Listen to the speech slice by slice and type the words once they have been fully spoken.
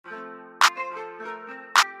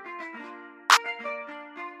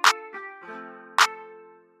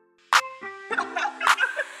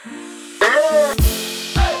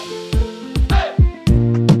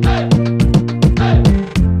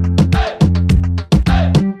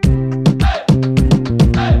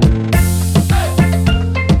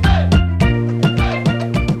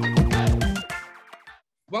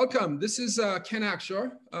welcome. This is Ken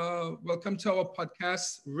Akshore. Welcome to our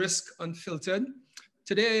podcast, Risk Unfiltered.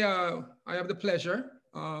 Today, I have the pleasure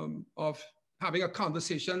of having a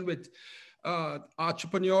conversation with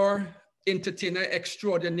entrepreneur, entertainer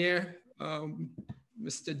extraordinaire,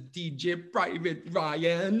 Mr. DJ Private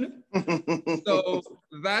Ryan. So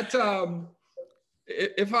that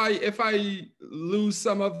if I lose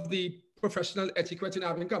some of the professional etiquette in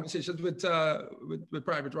having conversations with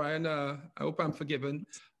Private Ryan, I hope I'm forgiven.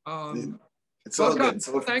 It's all welcome.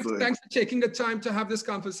 good. Thanks for taking the time to have this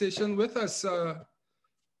conversation with us,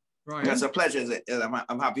 Ryan. It's a pleasure.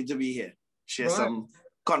 I'm happy to be here. Share some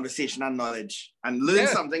conversation and knowledge and learn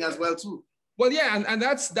something as well too. Well, yeah, and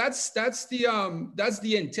that's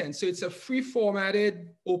the intent. So it's a free formatted,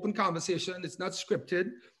 open conversation. It's not scripted.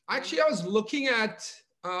 Actually, I was looking at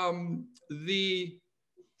the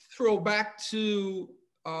throwback to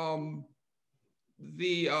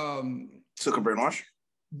the Zucker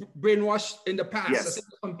brainwash in the past. Yes. I think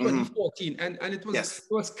from 2014, and it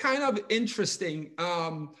was kind of interesting.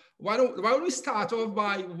 Why don't we start off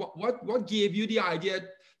by what gave you the idea,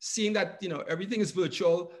 seeing that everything is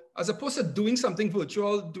virtual, as opposed to doing something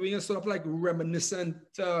virtual, doing a sort of like reminiscent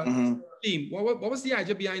theme. What was the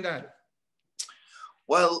idea behind that?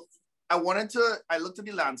 Well, I looked at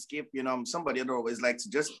the landscape. Somebody had always liked to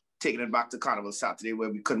just taking it back to Carnival Saturday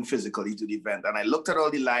where we couldn't physically do the event. And I looked at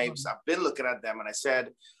all the lives. I've been looking at them and I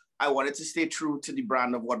said, I wanted to stay true to the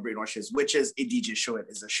brand of what Brainwash is, which is a DJ show. It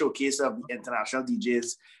is a showcase of the international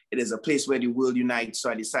DJs. It is a place where the world unites.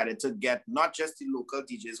 So I decided to get not just the local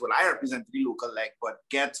DJs, well, I represent the local leg, but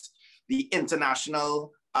get the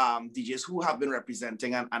international DJs who have been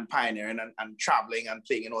representing and pioneering and traveling and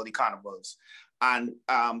playing in all the carnivals, and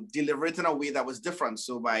deliver it in a way that was different.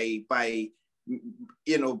 So by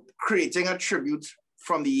creating a tribute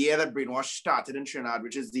from the year that Brainwash started in Trinidad,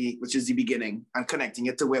 which is the beginning, and connecting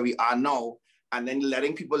it to where we are now, and then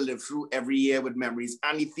letting people live through every year with memories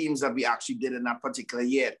and the themes that we actually did in that particular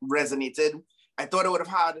year resonated. I thought it would have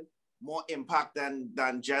had more impact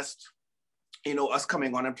than just us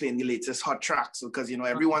coming on and playing the latest hot tracks, because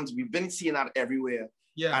we've been seeing that everywhere.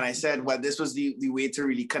 Yeah. And I said, well, this was the way to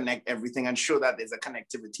really connect everything and show that there's a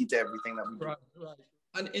connectivity to everything that we do. Right.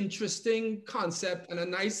 An interesting concept and a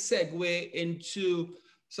nice segue into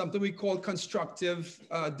something we call constructive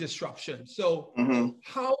disruption. So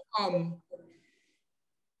how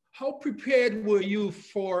prepared were you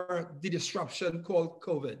for the disruption called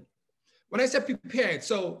COVID? When I say prepared,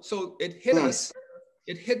 so it hit us,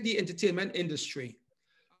 it hit the entertainment industry.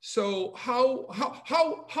 So how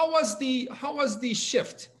was the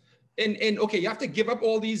shift in okay, you have to give up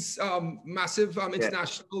all these massive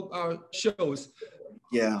international shows.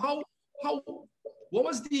 Yeah. What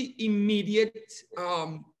was the immediate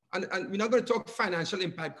and we're not going to talk financial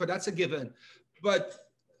impact because that's a given, but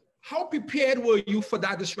how prepared were you for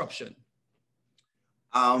that disruption?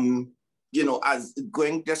 As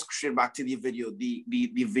going just straight back to the video, the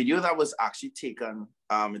video that was actually taken,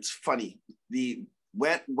 it's funny.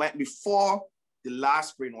 Went before the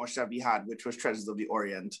last Brainwash that we had, which was Treasures of the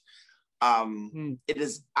Orient. It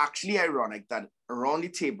is actually ironic that around the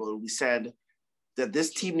table we said that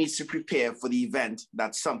this team needs to prepare for the event,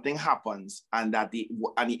 that something happens and that the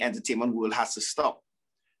entertainment world has to stop.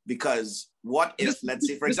 Because what if, let's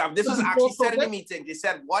say, for example, this was actually said in the meeting, they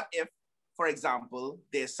said, what if, for example,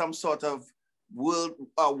 there's some sort of world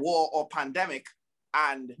war or pandemic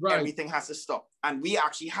and everything has to stop? And we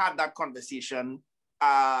actually had that conversation,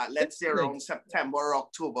 let's say around September or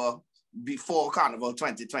October before Carnival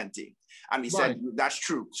 2020. And we said, that's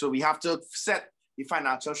true. So we have to set the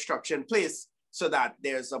financial structure in place so that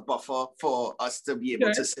there's a buffer for us to be able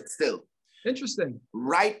to sit still. Interesting.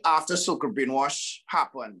 Right after Zucker Brainwash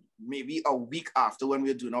happened, maybe a week after, when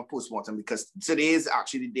we were doing our postmortem, because today is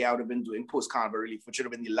actually the day I would have been doing post-Carnival relief, which should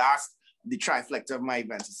have been the trifecta of my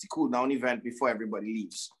event. It's the cool down event before everybody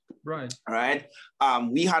leaves. Right. All right.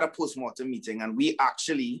 We had a postmortem meeting, and we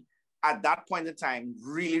actually, at that point in time,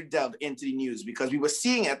 really delved into the news because we were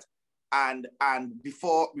seeing it. And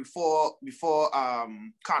before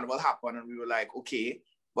Carnival happened, and we were like, okay,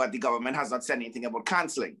 but the government has not said anything about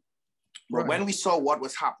canceling. But when we saw what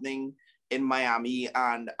was happening in Miami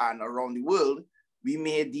and around the world, we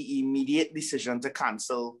made the immediate decision to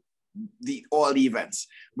cancel all the events.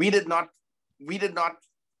 We did not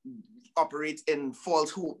operate in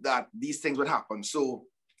false hope that these things would happen. So,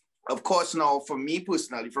 of course, now for me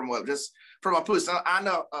personally, from a personal and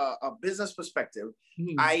a business perspective,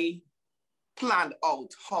 I planned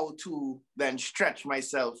out how to then stretch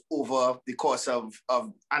myself over the course of,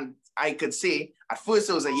 and I could say at first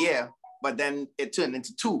it was a year, but then it turned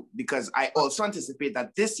into 2, because I also anticipate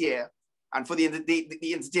that this year And for the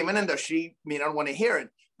entertainment industry may not want to hear it,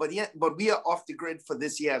 but yeah, but we are off the grid for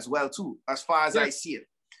this year as well too, as far as I see it.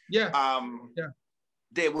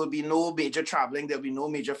 There will be no major traveling, there'll be no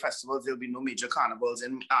major festivals, there'll be no major carnivals,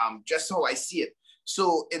 and just how I see it.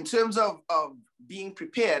 So in terms of being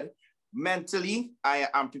prepared, mentally, I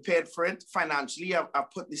am prepared for it. Financially,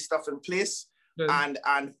 I've put this stuff in place. And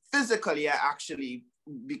physically, I actually,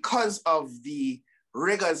 because of the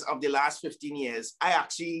rigors of the last 15 years, I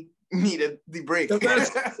actually needed the break. So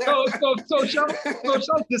social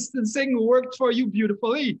distancing worked for you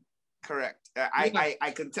beautifully. Correct. I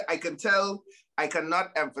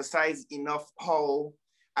cannot emphasize enough how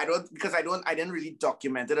I didn't really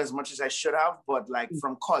document it as much as I should have, but like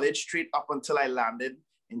from college straight up until I landed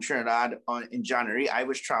in Trinidad in January, I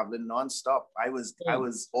was traveling nonstop. I was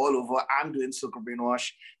all over. I'm doing Soca Brainwash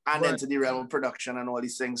and into the realm of production and all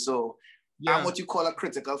these things. So I'm what you call a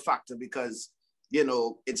critical factor, because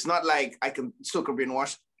it's not like Soca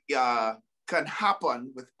Brainwash can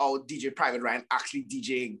happen without DJ Private Ryan actually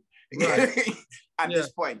DJing at this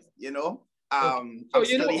point. I'm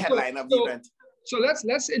still the headline of the event. So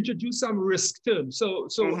let's introduce some risk terms. So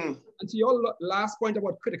to your last point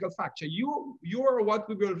about critical factor, you are what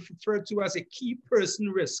we will refer to as a key person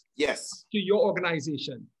risk. Yes. To your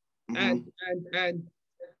organization, and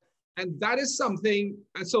that is something.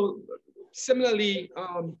 And so similarly,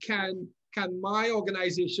 can my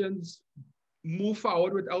organizations move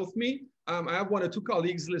forward without me? I have one or two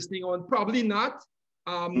colleagues listening on. Probably not.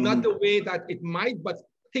 Not the way that it might, but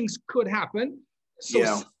things could happen.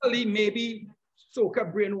 So similarly, maybe Soca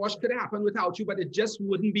Brainwash could happen without you, but it just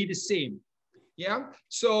wouldn't be the same.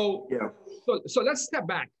 So let's step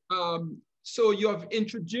back. So you have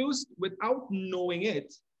introduced, without knowing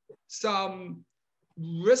it, some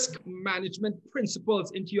risk management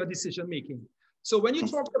principles into your decision making. So when you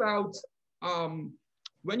talked about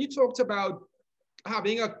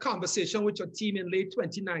having a conversation with your team in late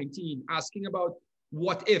 2019, asking about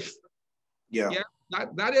what if,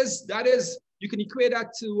 that is you can equate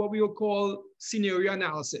that to what we will call scenario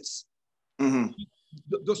analysis. So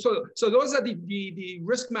those are the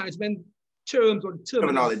risk management terms or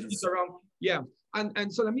terminologies around.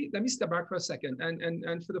 And so let me step back for a second.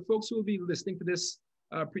 And for the folks who will be listening to this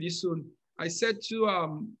pretty soon, I said to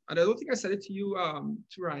and I don't think I said it to you,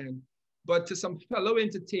 to Ryan, but to some fellow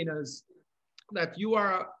entertainers, that you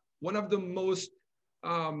are one of the most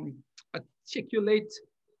articulate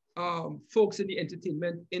folks in the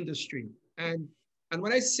entertainment industry. And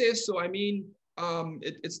when I say so, I mean,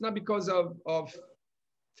 it's not because of,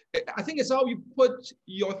 I think it's how you put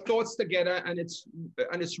your thoughts together, and it's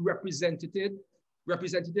representative,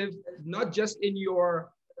 not just in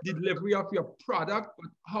your delivery of your product, but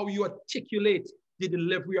how you articulate the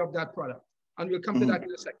delivery of that product. And we'll come to that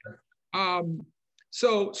in a second.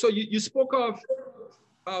 So you spoke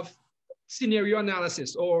of scenario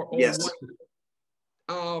analysis or yes.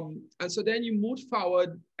 And so then you moved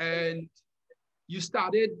forward and you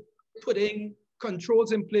started putting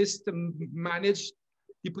controls in place to manage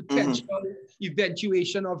the potential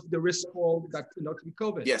eventuation of the risk call that turned out to be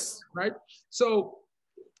COVID. Yes. Right? So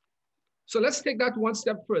let's take that one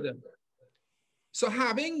step further. So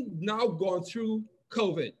having now gone through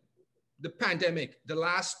COVID, the pandemic, the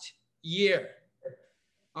last year,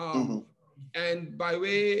 and by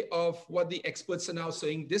way of what the experts are now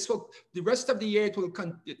saying, the rest of the year, it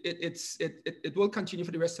will continue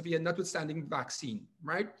for the rest of the year, notwithstanding vaccine,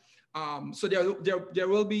 right? So there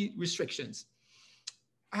will be restrictions.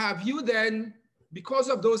 Have you then, because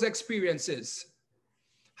of those experiences,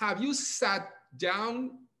 have you sat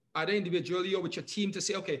down either individually or with your team to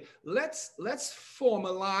say, okay, let's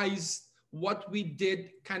formalize what we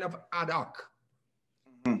did kind of ad hoc?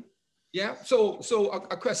 Yeah. So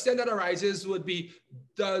a question that arises would be,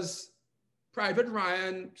 does Private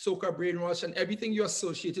Ryan, Soca Brainwash, and everything you're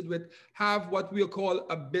associated with have what we'll call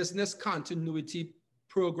a business continuity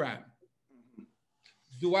program?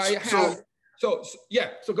 Do I have? So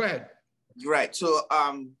go ahead. Right. So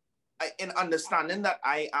in understanding that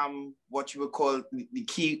I am what you would call the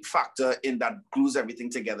key factor in that glues everything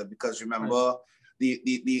together, because remember,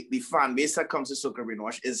 the fan base that comes to Soca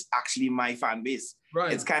Brainwash is actually my fan base.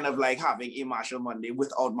 Right. It's kind of like having a Marshall Monday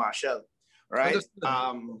without Marshall, right?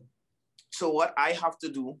 So what I have to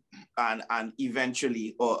do, and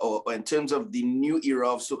eventually, or in terms of the new era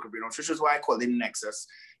of Soca Brainwash, which is why I call it Nexus,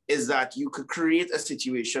 is that you could create a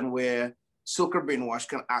situation where Soca Brainwash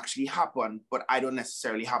can actually happen, but I don't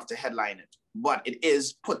necessarily have to headline it. But it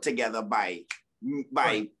is put together by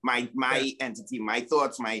my entity, my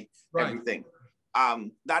thoughts, my everything.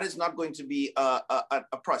 That is not going to be a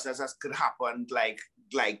process that could happen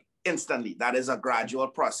like instantly. That is a gradual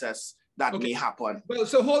process that may happen. Well,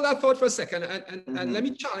 so hold that thought for a second, and let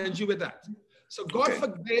me challenge you with that. So God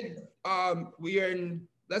forbid we are in,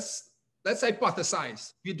 let's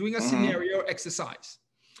hypothesize. We're doing a scenario exercise.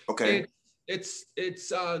 Okay. It's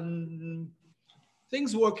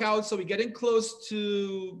things work out, so we're getting close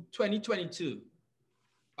to 2022.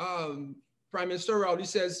 Prime Minister Rowley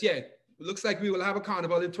says, yeah, it looks like we will have a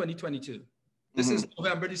carnival in 2022. This is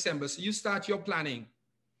November, December. So you start your planning.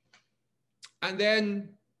 And then,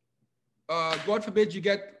 God forbid, you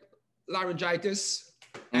get laryngitis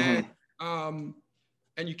and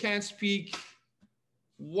you can't speak.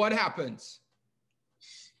 What happens?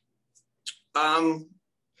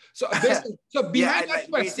 So behind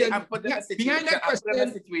that question, I'm put in a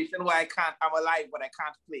situation where I'm alive, but I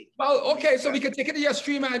can't play. Well, okay, so we can take it to your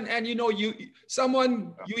stream, and you know, you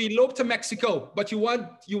elope to Mexico, but you want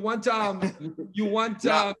I'll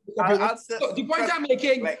still, so the point I'm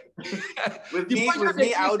making, like, with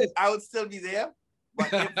me, I would still be there.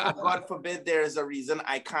 But if, God forbid, there is a reason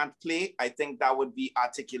I can't play, I think that would be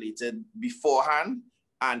articulated beforehand,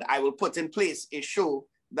 and I will put in place a show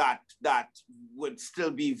that would still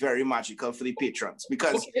be very magical for the patrons,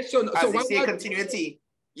 because as they say, continuity.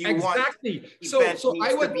 You want so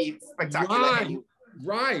I would to be spectacular.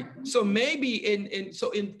 Right. So maybe in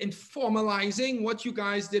formalizing what you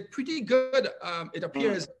guys did pretty good, it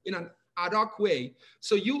appears, in an ad hoc way.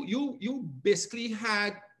 So you basically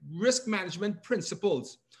had risk management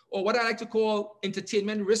principles, or what I like to call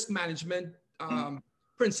entertainment risk management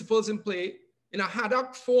principles in play in a ad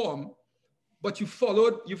hoc form, but you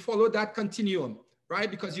followed that continuum,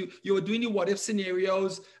 right? Because you were doing the what if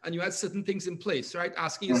scenarios, and you had certain things in place, right?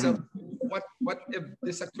 Asking yourself, what if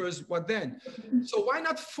this occurs, what then? So why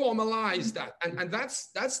not formalize that? And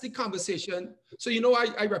that's the conversation. So, you know,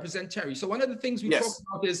 I represent Terry. So one of the things we talk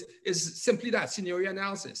about is simply that scenario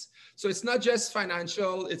analysis. So it's not just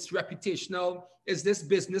financial, it's reputational, it's this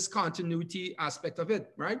business continuity aspect of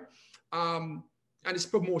it, right? And it's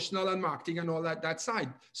promotional and marketing and all that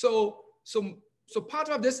side. So part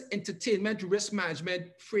of this entertainment risk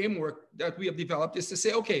management framework that we have developed is to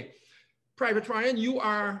say, okay, Private Ryan, you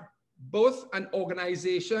are both an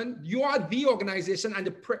organization, you are the organization and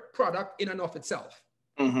the product in and of itself.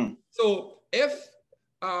 So if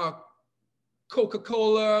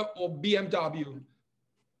Coca-Cola or BMW,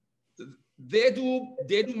 they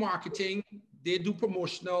do marketing, they do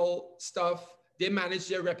promotional stuff, they manage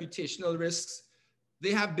their reputational risks,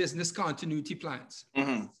 they have business continuity plans.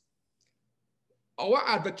 Our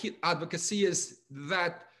advocacy is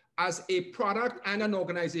that as a product and an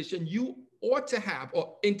organization, you ought to have,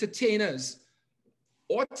 or entertainers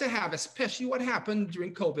ought to have, especially what happened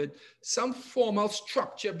during COVID, some formal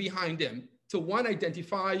structure behind them to, one,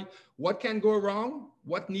 identify what can go wrong,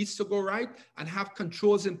 what needs to go right, and have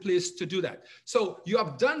controls in place to do that. So you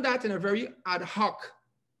have done that in a very ad hoc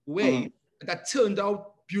way that turned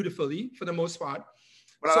out beautifully for the most part.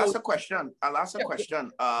 Well, I'll ask a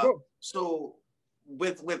question. So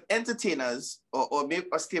with entertainers, or maybe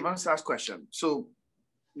Steven's last question. So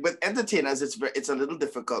with entertainers, it's a little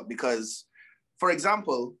difficult because, for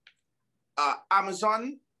example,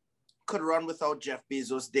 Amazon could run without Jeff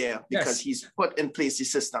Bezos there because he's put in place the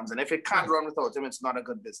systems, and if it can't run without him, it's not a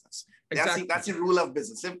good business. Exactly. That's the rule of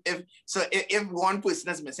business. If one person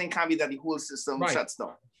is missing, it can't be that the whole system shuts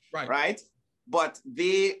down. Right? But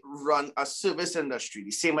they run a service industry.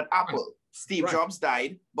 The same with Apple. Steve Jobs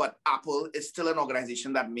died, but Apple is still an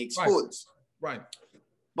organization that makes phones.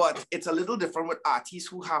 But it's a little different with artists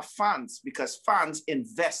who have fans, because fans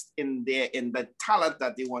invest in the talent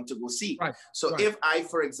that they want to go see. So if I,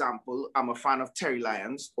 for example, am a fan of Terry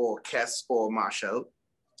Lyons or Kes or Marshall,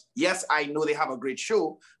 yes, I know they have a great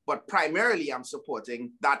show, but primarily I'm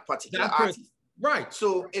supporting that particular artist.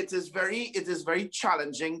 So it is very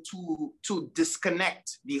challenging to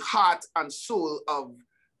disconnect the heart and soul of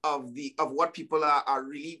what people are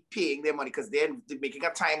really paying their money, because they're making a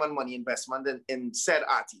time and money investment in said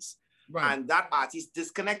artist. And that artist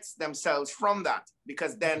disconnects themselves from that,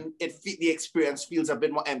 because then the experience feels a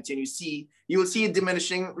bit more empty, and you will see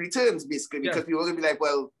diminishing returns, basically, because people will be like,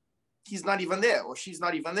 well, he's not even there, or she's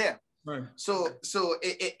not even there. So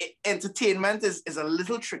entertainment is a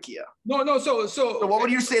little trickier. So what would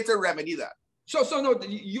you say to remedy that? So no,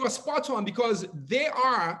 you are spot on, because they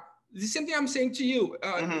are the same thing I'm saying to you.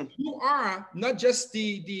 You are not just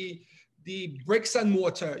the bricks and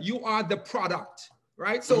mortar, you are the product,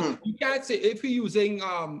 right? So you can't say, if you're using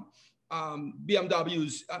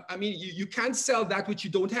BMWs, I mean, you can't sell that which you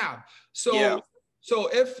don't have. So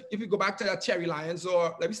if you go back to that Terry Lyons,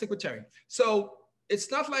 or let me stick with Terry. So it's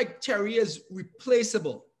not like Terry is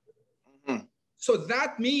replaceable. So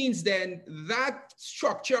that means then that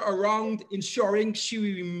structure around ensuring she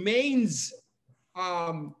remains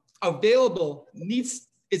available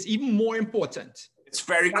is even more important. It's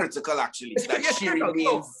very critical, actually. It's that she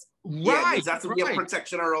remains. Right. There's to be a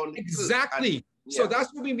protection around. Exactly. So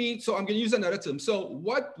that's what we mean. So I'm going to use another term. So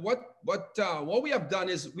what we have done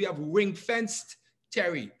is we have ring fenced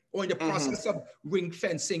Terry, or in the process of ring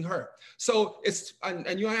fencing her. So it's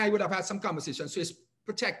and you and I would have had some conversations. So it's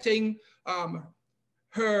protecting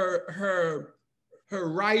her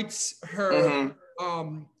rights, her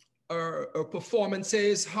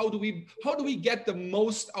performances. How do we get the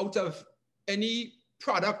most out of any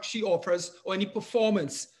product she offers or any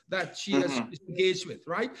performance that she has engaged with,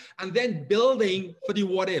 right? And then building for the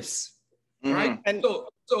what ifs, right? And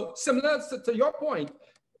so similar to your point,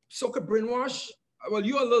 Soca Brainwash, well,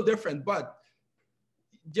 you're a little different, but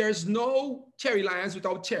there's no Terry Lyons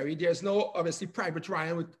without Terry. There's no, obviously, Private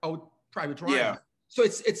Ryan without Private Ryan. Yeah. So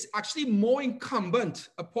it's actually more incumbent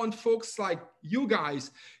upon folks like you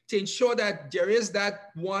guys to ensure that there is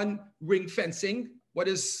that one ring fencing, what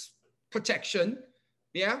is protection,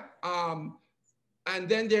 yeah? And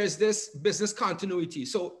then there's this business continuity.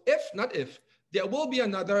 So there will be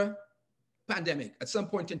another pandemic at some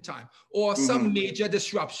point in time, or some major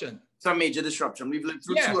disruption. Some major disruption. We've lived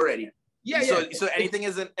through two already. Yeah, so everything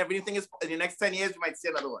is in the next 10 years, we might see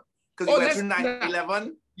another one. Because we went through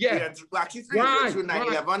 9/11. Yeah. We went through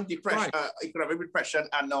 9/11, depression, economic depression,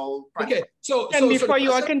 and now. Okay. And before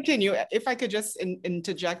you all continue, if I could just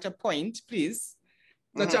interject a point, please.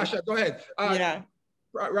 Natasha, go ahead.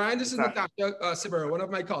 Ryan, this is Natasha Sibera, one of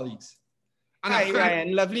my colleagues. And hi,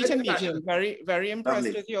 Ryan. Lovely to meet you. Very, very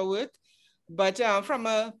impressed with your work. But from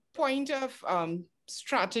a point of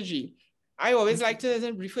strategy, I always like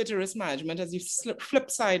to refer to risk management as the flip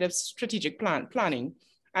side of strategic planning.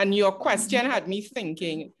 And your question had me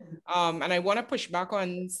thinking, and I want to push back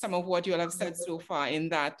on some of what you all have said so far, in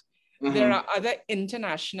that there are other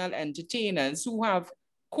international entertainers who have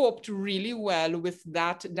coped really well with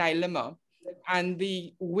that dilemma. And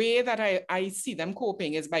the way that I see them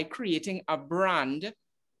coping is by creating a brand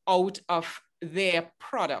out of their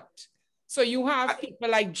product. So you have people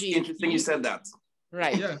like Jay. Interesting you said that.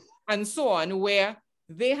 Right. Yeah. And so on, where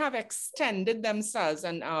they have extended themselves.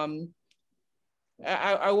 And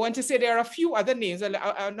I want to say there are a few other names.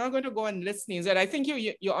 I'm not going to go and list names, but I think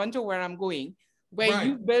you're onto where I'm going, where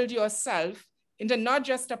you build yourself into not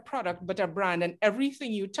just a product, but a brand, and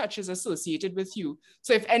everything you touch is associated with you.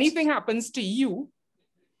 So if anything happens to you,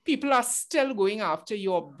 people are still going after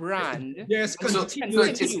your brand. Yes, it's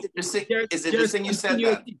interesting you said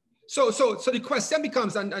that. So the question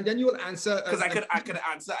becomes, and then you will answer. Because I could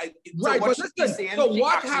answer. But listen, so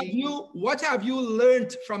what have you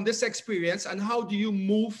learned from this experience, and how do you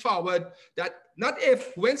move forward? That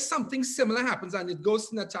when something similar happens, and it goes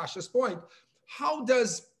to Natasha's point, how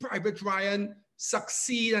does Private Ryan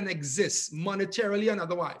succeed and exist monetarily and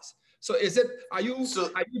otherwise? So are you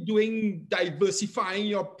doing diversifying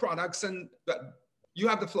your products, and you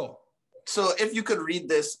have the floor? So if you could read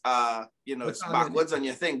this, it's backwards on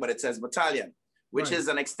your thing, but it says Battalion, which is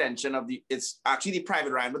an extension of it's actually the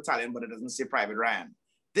Private Ryan Battalion, but it doesn't say Private Ryan.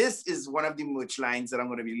 This is one of the merch lines that I'm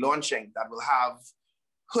going to be launching that will have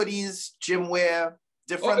hoodies, gym wear,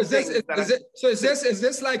 different things. Is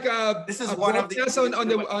this like this is one of the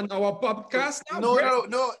on our podcast now?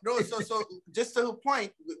 No. So just to the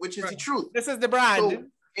point, which is the truth. This is the brand.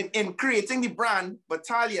 So in creating the brand,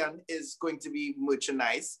 Battalion is going to be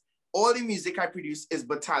merchandise. All the music I produce is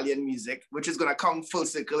Battalion music, which is going to come full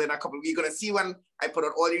circle in a couple of weeks. You're going to see when I put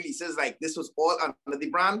out all the releases, like this was all under the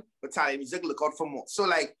brand Battalion music. Look out for more. So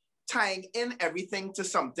like tying in everything to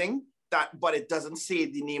something but it doesn't say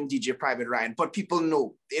the name DJ Private Ryan, but people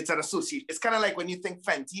know it's an associate. It's kind of like when you think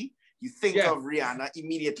Fenty, you think of Rihanna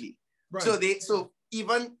immediately. Right. So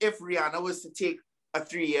even if Rihanna was to take a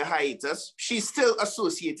 3-year hiatus, she's still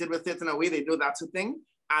associated with it in a way. They know that's a thing.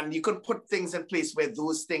 And you can put things in place where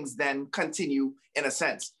those things then continue in a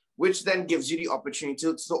sense, which then gives you the opportunity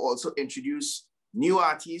to also introduce new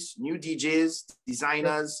artists, new DJs,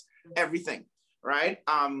 designers, everything, right?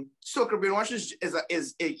 Soca Brainwash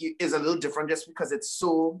is a little different just because it's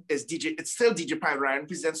still DJ Private Ryan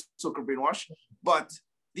presents Soca Brainwash, but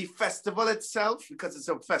the festival itself, because it's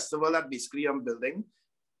a festival that basically I'm building,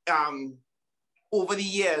 over the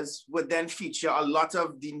years would then feature a lot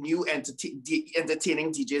of the new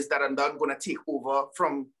entertaining DJs that are now going to take over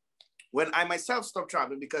from when I myself stop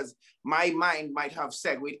traveling, because my mind might have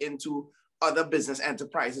segued into other business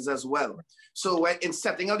enterprises as well. So in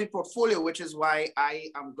setting up the portfolio, which is why I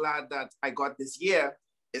am glad that I got this year,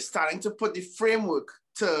 is starting to put the framework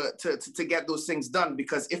to get those things done,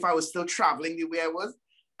 because if I was still traveling the way I was,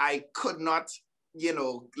 I could not, you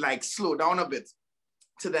know, like slow down a bit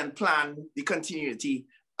to then plan the continuity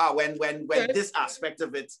when this aspect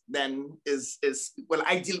of it then is well,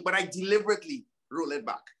 I deliberately roll it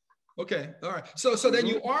back. Okay, all right. So then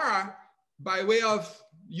you are, by way of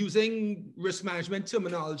using risk management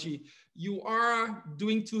terminology, you are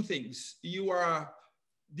doing two things. You are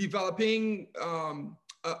developing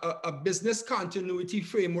a business continuity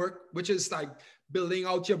framework, which is like building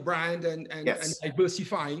out your brand and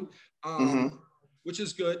diversifying, which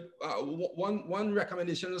is good. One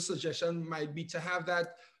recommendation or suggestion might be to have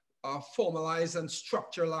that formalized and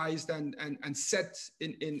structuralized and set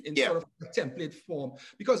in sort of a template form.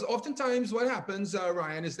 Because oftentimes what happens,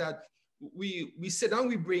 Ryan, is that we sit down,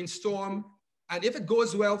 we brainstorm, and if it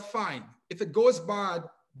goes well, fine. If it goes bad,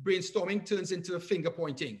 brainstorming turns into finger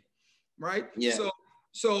pointing, right? Yeah.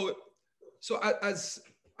 So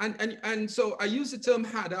I use the term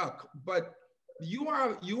haddock, but you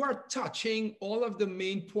are touching all of the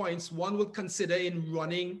main points one would consider in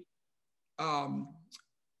running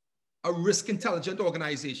a risk intelligent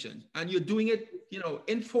organization, and you're doing it, you know,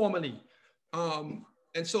 informally.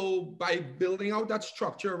 And so by building out that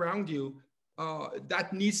structure around you,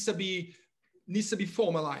 that needs to be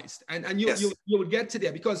formalized, and you will get to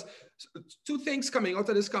there, because two things coming out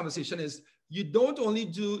of this conversation is you don't only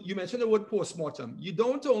do, you mentioned the word postmortem. You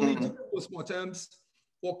don't only do postmortems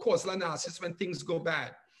or causal analysis when things go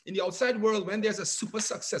bad. In the outside world, when there's a super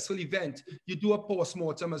successful event, you do a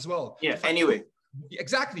postmortem as well. Yeah, anyway.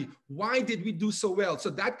 Exactly. Why did we do so well? So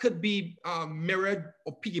that could be mirrored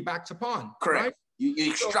or piggybacked upon. Correct. Right? You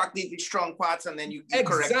extract the strong parts and then you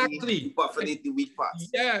correctly buffer the weak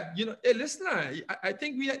parts. Yeah, you know, hey, listener, I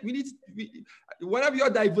think we need one of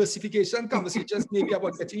your diversification conversations maybe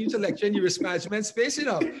about getting you to lecture in your risk management space, you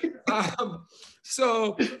know.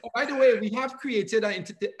 So, by the way, we have created an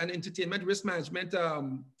entertainment risk management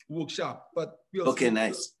workshop, but we'll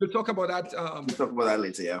nice. We'll talk about that. We'll talk about that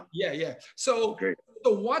later. Yeah. Yeah. So, great.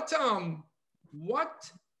 So what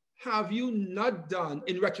have you not done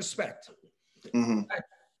in retrospect that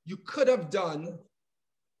you could have done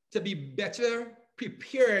to be better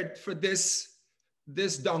prepared for this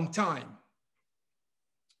downtime?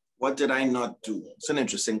 What did I not do? It's an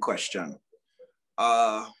interesting question.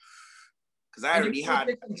 Because I already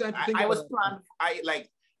had,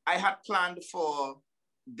 I had planned for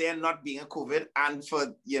there not being a COVID and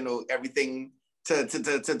for, you know, everything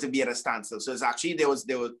to be at a standstill. So it's actually,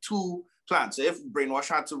 there were two plans. So if Brainwash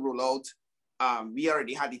had to roll out, we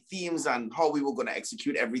already had the themes and how we were going to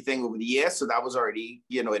execute everything over the year. So that was already,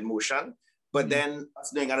 you know, in motion. But then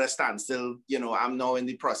us doing at a standstill, you know, I'm now in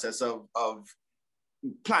the process of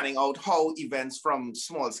planning out how events from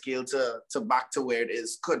small scale to back to where it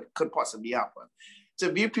is could possibly happen.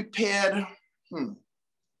 To be prepared.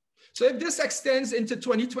 So if this extends into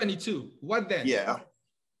 2022, what then? Yeah.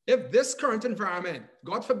 If this current environment,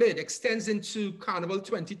 God forbid, extends into Carnival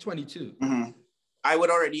 2022. I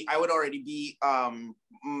would already be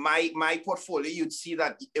my portfolio. You'd see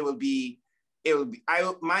that it will be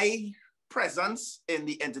my presence in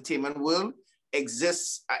the entertainment world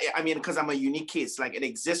exists. I mean, because I'm a unique case. Like, it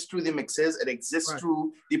exists through the mixes, it exists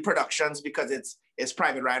through the productions, because it's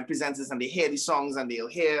Private Ryan presents, and they hear the songs and they'll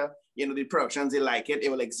hear, you know, the productions, they like it.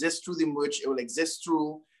 It will exist through the merch. It will exist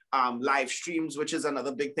through live streams, which is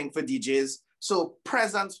another big thing for DJs. So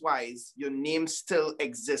presence-wise, your name still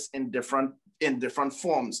exists in different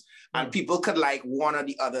forms, and people could like one or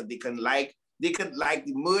the other. They could like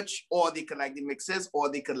the merch, or they could like the mixes, or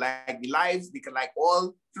they could like the lives. They could like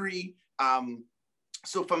all three.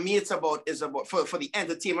 So for me, it's about for the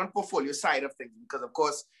entertainment portfolio side of things, because of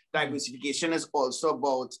course diversification is also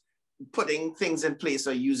about putting things in place,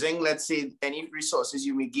 or using, let's say, any resources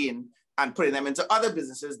you may gain and putting them into other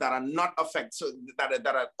businesses that are not affected, so that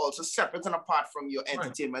are also separate and apart from your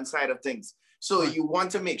entertainment side of things. So you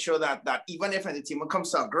want to make sure that even if entertainment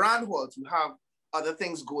comes to a grand halt, you have other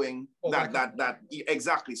things going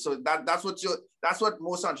exactly. So that's what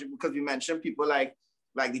most entrepreneurs, because we mentioned people like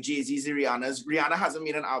the Jay-Z's, the Rihanna's. Rihanna hasn't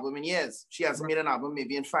made an album in years. She hasn't made an album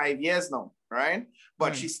maybe in 5 years now, right?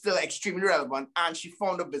 But she's still extremely relevant, and she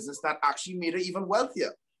found a business that actually made her even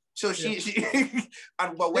wealthier. So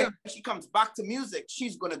but when she comes back to music,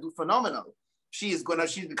 she's gonna do phenomenal.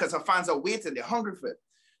 Because her fans are waiting, they're hungry for it.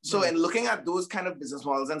 So in looking at those kind of business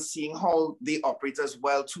models and seeing how they operate as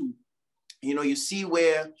well too, you know, you see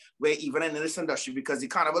where even in this industry, because the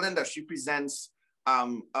carnival industry presents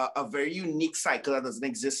a very unique cycle that doesn't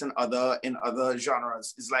exist in other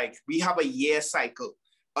genres. It's like we have a year cycle.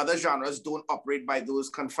 Other genres don't operate by those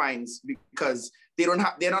confines, because they're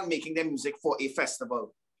not making their music for a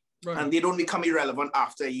festival. Right. And they don't become irrelevant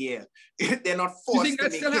after a year. They're not forced. You think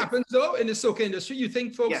that still happens though in the soca industry? You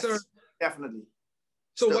think folks are definitely.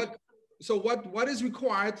 So what is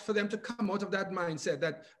required for them to come out of that mindset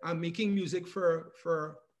that I'm making music for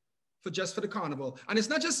just for the carnival? And it's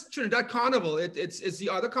not just Trinidad Carnival, it's the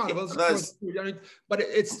other carnivals, but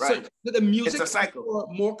it's right. So the music is for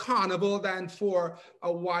more carnival than for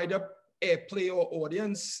a wider airplay or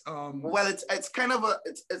audience. Well, it's kind of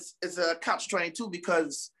it's a catch-22,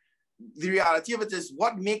 because the reality of it is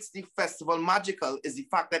what makes the festival magical is the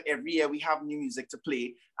fact that every year we have new music to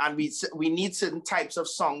play, and we need certain types of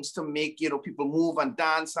songs to make, you know, people move and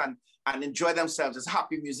dance and enjoy themselves. It's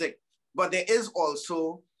happy music. But there is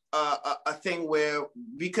also a thing where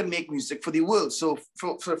we can make music for the world. So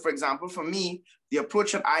for example, for me, the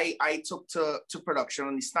approach that I took to production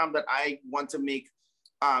and the stamp that I want to make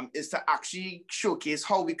is to actually showcase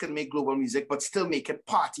how we can make global music, but still make it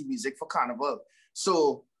party music for Carnival.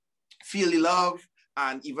 So Feel the Love,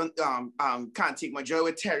 and even Can't Take My Joy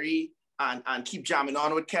with Terry, and Keep Jamming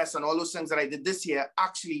On with Kes, and all those things that I did this year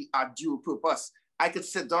actually are dual purpose. I could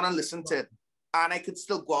sit down and listen to it, and I could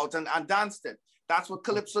still go out and dance to it. That's what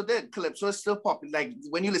Calypso did. Calypso is still popular. Like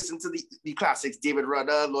when you listen to the classics, David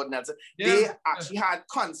Rudder, Lord Nelson, they actually had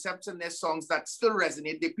concepts in their songs that still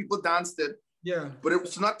resonate. People danced it, but it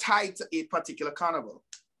was not tied to a particular carnival.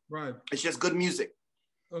 Right. It's just good music.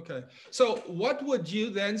 Okay. So what would you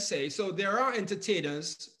then say? So there are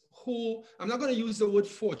entertainers who, I'm not going to use the word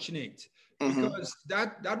fortunate, because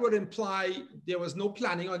that would imply there was no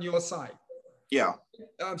planning on your side. Yeah.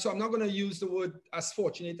 So I'm not going to use the word as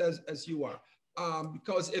fortunate as you are.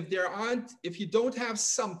 Because if you don't have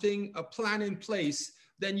a plan in place,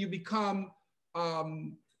 then you become a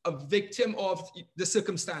victim of the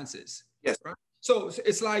circumstances. Yes. Right? So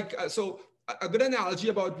it's like, a good analogy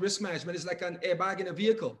about risk management is like an airbag in a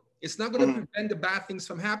vehicle. It's not going to prevent the bad things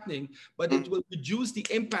from happening, but it will reduce the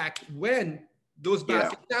impact when those bad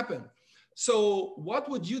things happen. So what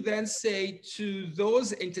would you then say to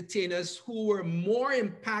those entertainers who were more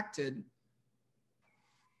impacted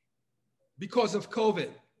because of COVID?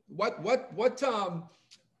 What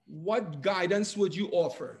guidance would you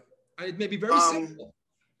offer? And it may be very simple,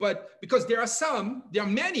 but because there are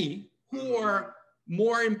many who are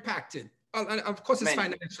more impacted. And of course, it's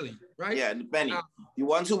financially, right? Yeah, many. The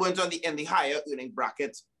ones who went in the higher earning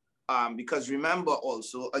bracket, because remember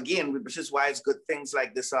also, again, which is why it's good things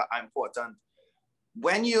like this are important.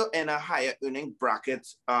 When you're in a higher earning bracket,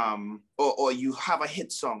 or you have a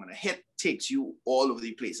hit song, and a hit takes you all over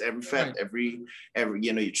the place, every fed, every,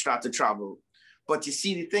 you start to travel. But you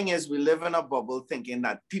see, the thing is, we live in a bubble thinking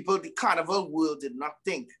that the carnival world did not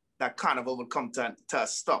think that carnival would come to a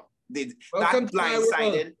stop. That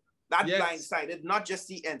blindsided not just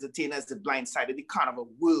the entertainers, it blindsided the carnival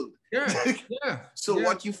world. So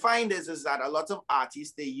what you find is that a lot of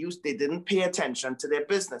artists, they didn't pay attention to their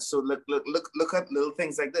business. So look at little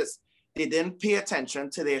things like this. They didn't pay attention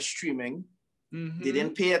to their streaming. They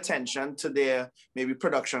didn't pay attention to their maybe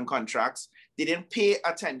production contracts. They didn't pay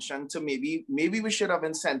attention to maybe we should have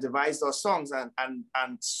incentivized our songs and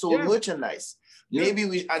sold merchandise.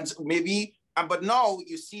 But now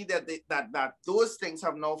you see that that those things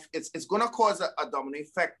have now, it's going to cause a domino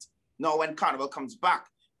effect now when Carnival comes back,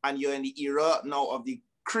 and you're in the era now of the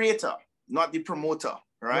creator, not the promoter,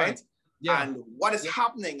 right? Yeah. And what is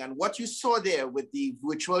happening, and what you saw there with the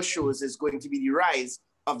virtual shows, is going to be the rise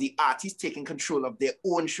of the artists taking control of their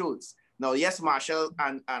own shows. Now, yes, Marshall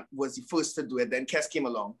and was the first to do it, then Kes came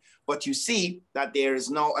along. But you see that there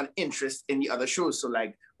is now an interest in the other shows. So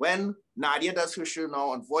like when Nadia does her show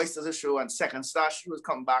now, and Voice does a show, and Second Star shows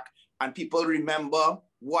come back, and people remember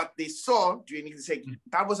what they saw during the say,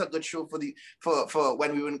 that was a good show for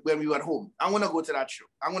when we were at home. I'm gonna go to that show.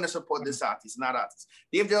 I'm gonna support this artist, not artist.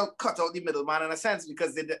 They've just cut out the middleman in a sense,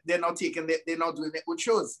 because they're now they're now doing their own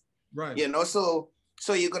shows. Right.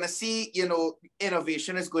 So you're gonna see,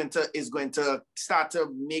 innovation is going to start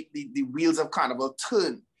to make the wheels of Carnival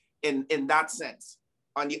turn in that sense.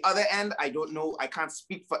 On the other end, I don't know, I can't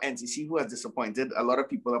speak for NCC, who has disappointed a lot of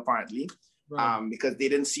people apparently, because they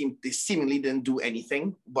seemingly didn't do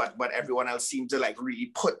anything, but everyone else seemed to like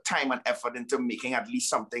really put time and effort into making at least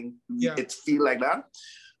something it feel like that.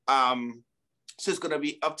 So it's gonna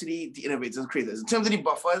be up to the innovators and creators. In terms of the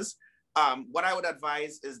buffers, what I would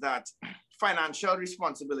advise is that financial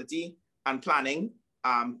responsibility and planning,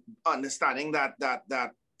 understanding that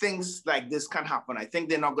things like this can happen. I think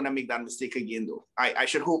they're not going to make that mistake again, though. I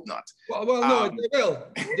should hope not. Well, no, they will.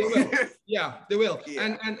 They will. Yeah, they will.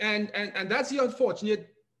 Yeah. And that's the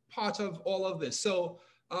unfortunate part of all of this. So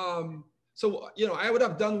So, you know, I would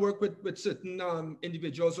have done work with certain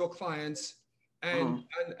individuals or clients. And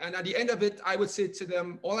at the end of it, I would say to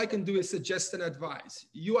them, all I can do is suggest and advise.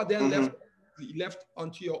 You are then left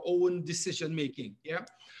onto your own decision making. Yeah.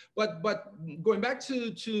 But going back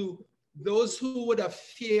to those who would have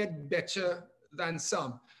fared better than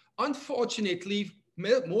some, unfortunately,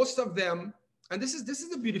 most of them, and this is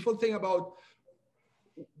the beautiful thing about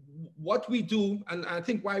what we do, and I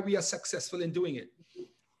think why we are successful in doing it.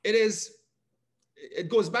 It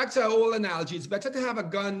goes back to our old analogy. It's better to have a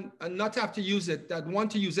gun and not have to use it than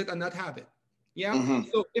want to use it and not have it. Yeah.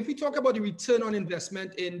 So if we talk about the return on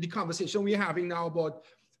investment in the conversation we're having now about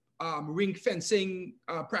ring fencing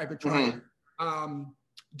private trial,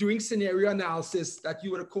 doing scenario analysis that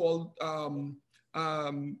you would have called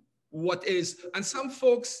what is, and some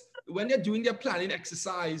folks, when they're doing their planning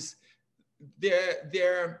exercise,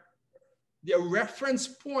 their reference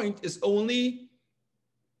point is only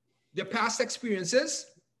their past experiences.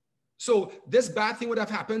 So this bad thing would have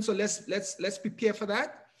happened, so let's prepare for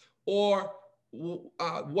that. Or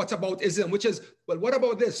what about ism, which is, well, what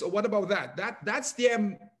about this or what about that? That's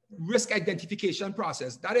their risk identification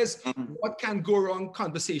process. That is what can go wrong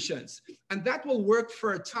conversations, and that will work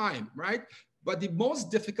for a time, right? But the most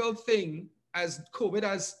difficult thing, as COVID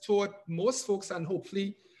has taught most folks, and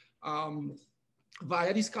hopefully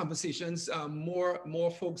via these conversations,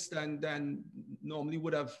 more folks than normally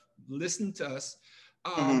would have listened to us.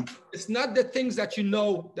 It's not the things that you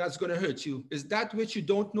know that's going to hurt you. It's that which you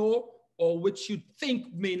don't know or which you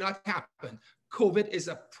think may not happen. COVID is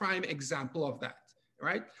a prime example of that,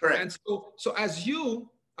 right? Correct. And so as you,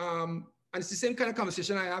 and it's the same kind of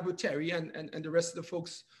conversation I have with Terry and the rest of the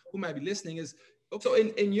folks who might be listening, is, so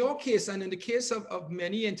in your case and in the case of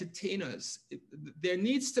many entertainers, there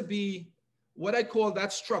needs to be what I call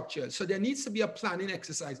that structure. So there needs to be a planning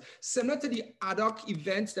exercise, similar to the ad hoc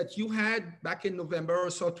events that you had back in November or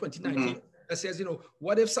so, 2019, that says, you know,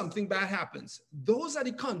 what if something bad happens? Those are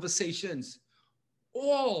the conversations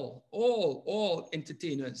all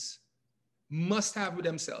entertainers must have with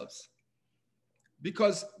themselves.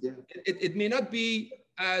 Because it may not be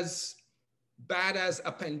as bad as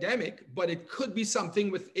a pandemic, but it could be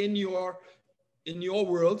something within your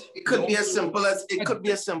world. It could be as simple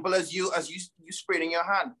as you spraying your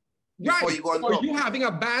hand before you go on. Or you having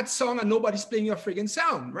a bad song and nobody's playing your friggin'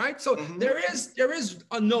 sound, right? So there is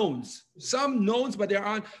unknowns, some knowns, but there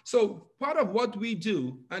aren't. So part of what we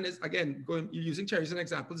do, and it's again using Terry as an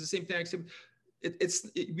example, it's the same thing.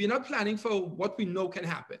 We're not planning for what we know can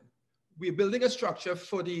happen. We're building a structure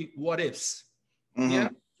for the what ifs. Yeah.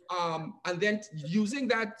 And then using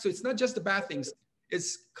that, so it's not just the bad things.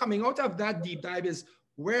 It's coming out of that deep dive is,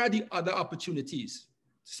 where are the other opportunities?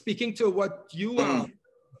 Speaking to what you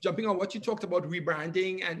jumping on what you talked about,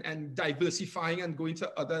 rebranding and diversifying and going to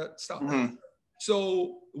other stuff.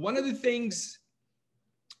 So one of the things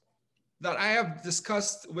that I have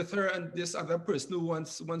discussed with her and this other person who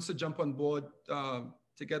wants to jump on board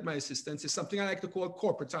to get my assistance is something I like to call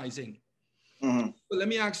corporatizing. So let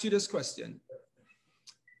me ask you this question.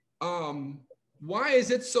 Why is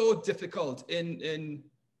it so difficult in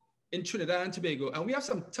Trinidad and Tobago? And we have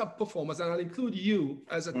some top performers, and I'll include you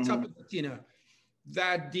as a top entertainer,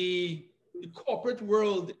 that the corporate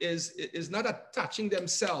world is not attaching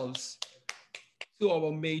themselves to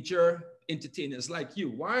our major entertainers like you.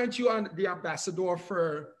 Why aren't you the ambassador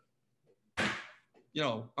for, you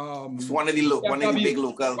know, one of the big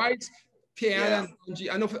local, right? PN and Bungie.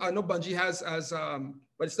 I know Bungie has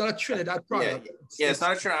but it's not a Trinidad product. It's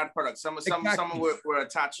not a Trinidad product. Some were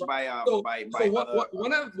attached by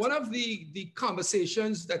one of the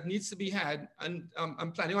conversations that needs to be had, and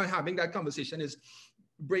I'm planning on having that conversation, is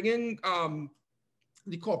bringing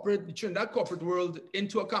the Trinidad corporate world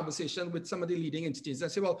into a conversation with some of the leading entities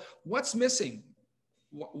and say, well, what's missing?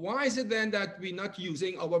 Why is it then that we're not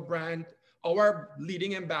using our brand, our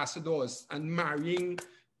leading ambassadors, and marrying,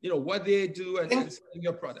 you know, what they do and selling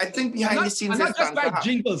your product? I think behind the scenes, I'm not just like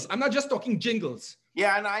jingles. I'm not just talking jingles.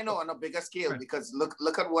 Yeah, and I know on a bigger scale, because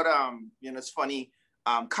look at what you know, it's funny.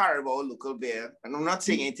 Carabao, local beer, and I'm not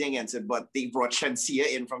saying anything against it, but they brought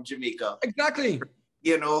Shenseea in from Jamaica. Exactly.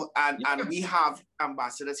 You know, and we have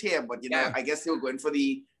ambassadors here, but you know, I guess they were going for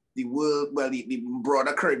the world, well, the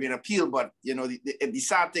broader Caribbean appeal. But you know, the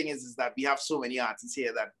sad thing is that we have so many artists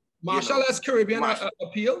here that Marshall has Caribbean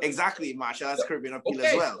appeal. Exactly, Marshall has Caribbean appeal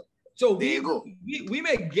as well. So there you go. We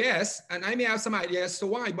may guess, and I may have some ideas as to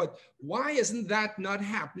why, but why isn't that not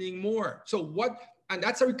happening more? So what? And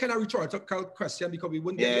that's a kind of rhetorical question, because we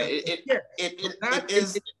wouldn't. It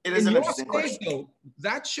is an interesting question. Though,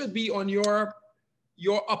 that should be on your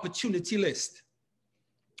opportunity list.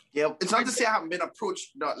 Yeah, it's not to say I haven't been approached,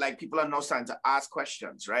 not like people are now starting to ask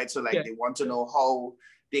questions, right? So like they want to know how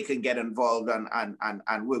they can get involved and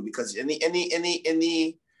work, because in the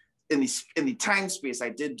time space, I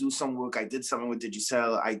did do some work. I did something with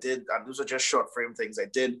Digicel. I did, and those are just short frame things. I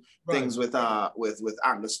did things with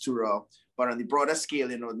Angostura, but on the broader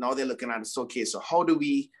scale, you know, now they're looking at it. So, okay, so how do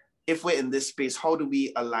we, if we're in this space, how do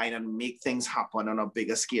we align and make things happen on a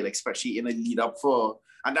bigger scale, especially in a lead up for,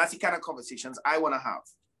 and that's the kind of conversations I want to have.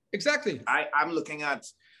 Exactly. I'm looking at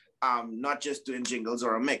not just doing jingles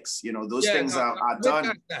or a mix. You know, those things are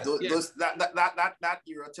done. That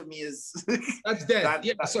era to me is that's dead.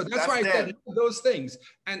 So that's why I said those things.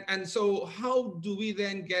 And so how do we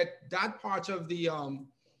then get that part of the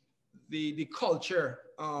culture?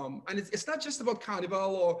 And it's not just about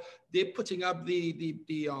Carnival, or they're putting up the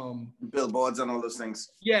billboards and all those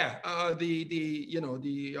things. Yeah, the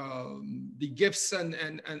gifts and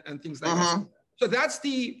things like that. So that's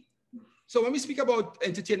so when we speak about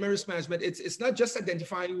entertainment risk management, it's not just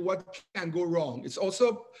identifying what can go wrong. It's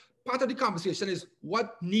also part of the conversation is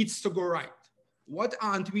what needs to go right. What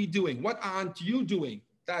aren't we doing? What aren't you doing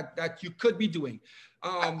that you could be doing?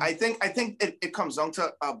 I think it comes down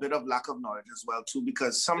to a bit of lack of knowledge as well too,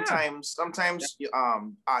 because sometimes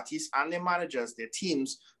artists and their managers, their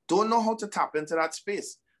teams don't know how to tap into that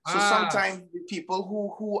space. So sometimes the people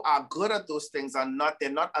who are good at those things they're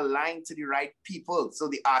not aligned to the right people. So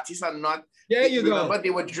the artists are not, remember, they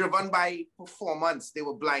were driven by performance. They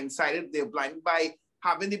were blindsided. They were blinded by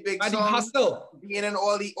having the big songs, being in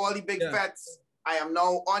all the big fets. I am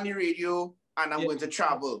now on the radio and I'm going to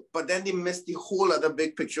travel. But then they missed the whole other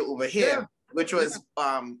big picture over here, which was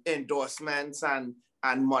endorsements and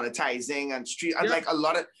monetizing and street and like a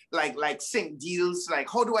lot of like sync deals. Like,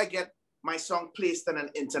 how do I get my song placed in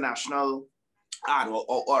an international ad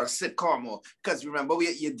or a sitcom? Or because remember,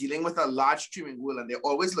 you're dealing with a large streaming world, and they're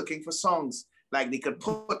always looking for songs like they could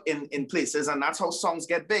put in places, and that's how songs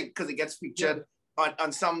get big, because it gets featured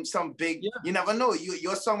on some big. You never know,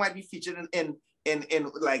 your song might be featured in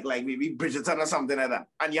like maybe Bridgerton or something like that,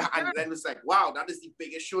 and then it's like, wow, that is the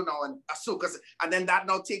biggest show now, and soca, and then that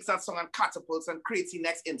now takes that song and catapults and creates the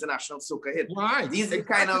next international soca hit. Right. These are the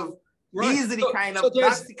kind of These are the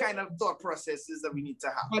that's the kind of thought processes that we need to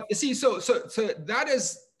have. But you see, so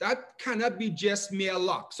that cannot be just mere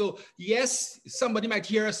luck. So yes, somebody might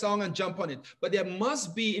hear a song and jump on it, but there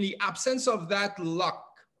must be, in the absence of that luck,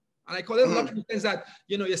 and I call it luck in the sense that,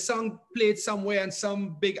 you know, your song played somewhere and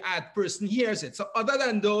some big ad person hears it. So other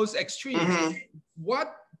than those extremes,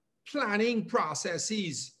 what planning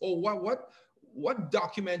processes, or what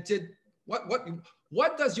documented,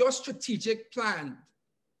 what does your strategic plan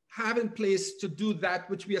have in place to do that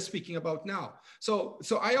which we are speaking about now? So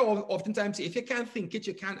I oftentimes say, if you can't think it,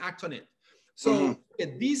 you can't act on it. So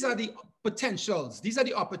these are the potentials, these are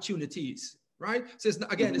the opportunities, right? So it's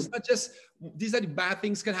not, again, it's not just, these are the bad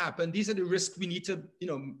things can happen, these are the risks we need to, you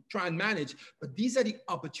know, try and manage, but these are the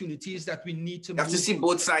opportunities that we need to. You have to see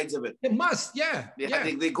both sides of it. It must,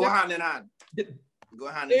 They go hand in hand. Go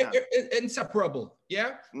hand in hand. Inseparable,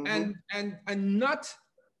 and not.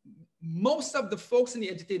 Most of the folks in the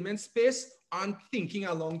entertainment space aren't thinking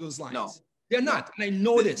along those lines. No. They're not, and I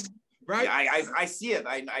know this, right? Yeah, I see it.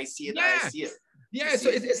 I see it. Yeah. I see it. Yeah, so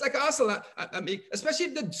it's like also, I mean, especially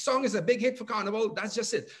if the song is a big hit for Carnival, that's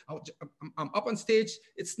just it. I'm up on stage.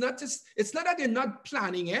 It's not that they're not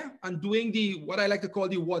planning and doing what I like to call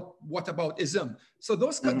the whataboutism. So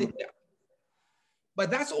those, but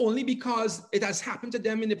that's only because it has happened to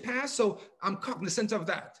them in the past. So I'm cognizant of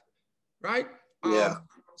that, right?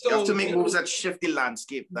 So you have to make moves that shift the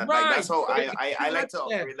landscape. Like, that's how I like to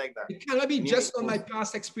operate like that. It cannot be just on my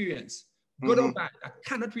past experience, good or bad. I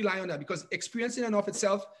cannot rely on that, because experience in and of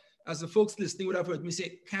itself, as the folks listening would have heard me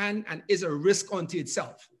say, can and is a risk unto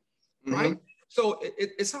itself, right? So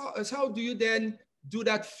it's how do you then do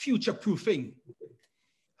that future proofing?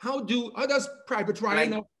 How does Private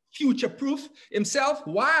Ryan future proof himself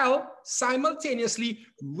while simultaneously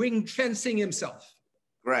ring fencing himself?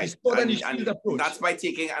 Right, and that's by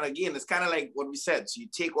taking, and again, it's kind of like what we said. So you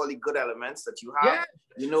take all the good elements that you have,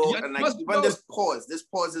 you know, and like even this pause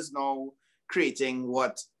is now creating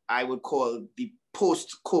what I would call the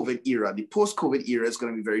post-COVID era. The post-COVID era is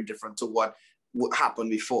going to be very different to what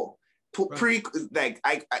happened before.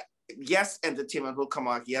 Yes, entertainment will come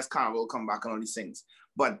back. Yes, Carnival will come back and all these things.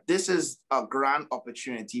 But this is a grand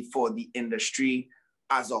opportunity for the industry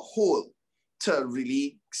as a whole to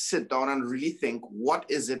really sit down and really think, what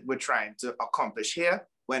is it we're trying to accomplish here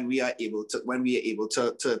when we are able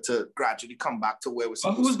to gradually come back to where we're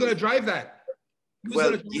supposed to be. Who's going to drive that?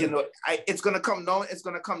 It's going to come down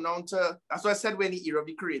to, that's why I said we're in the era of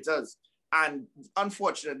the creators. And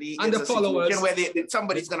unfortunately, and it's the a situation followers where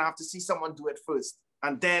somebody's gonna have to see someone do it first,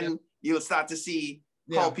 and then you'll start to see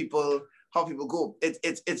how people go.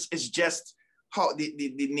 It's just how the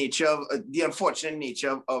nature of the unfortunate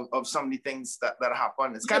nature of some of the things that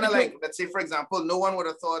happen. It's kind of like, let's say, for example, no one would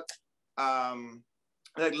have thought,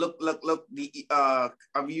 like look, we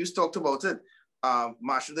used talked about it.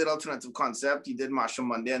 Marshall did Alternative Concept. He did Marshall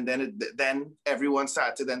Monday, and then everyone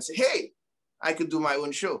started to then say, "Hey, I could do my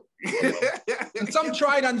own show." And some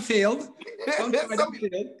tried and failed. Some tried and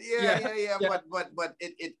failed. Yeah. But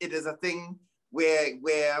it is a thing where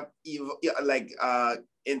you like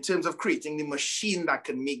in terms of creating the machine that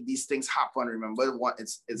can make these things happen. Remember,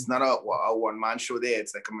 it's not a one-man show there.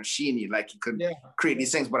 It's like a machine. You could create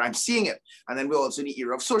these things, but I'm seeing it. And then we're also in the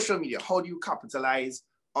era of social media. How do you capitalize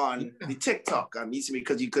on the TikTok and these,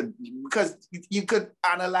 because you could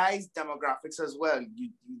analyze demographics as well.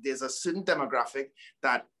 There's a certain demographic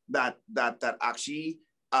that actually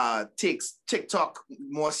takes TikTok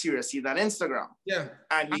more seriously than Instagram. Yeah,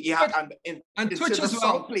 and Twitch as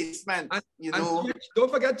well. Placement, and Twitch, don't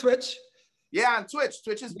forget Twitch. Yeah, and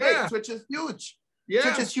Twitch is big. Yeah. Twitch is huge. Yeah,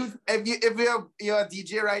 Twitch is huge. If you're a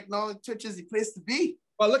DJ right now, Twitch is the place to be.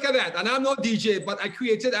 Well, look at that. And I'm not DJ, but I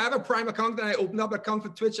have a Prime account and I opened up an account for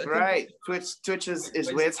Twitch. Right. Twitch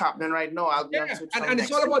is where it's happening right now. I'll be on Twitch. And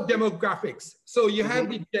it's all about demographics. So you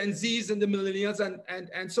have the Gen Zs and the millennials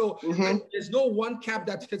and so and there's no one cap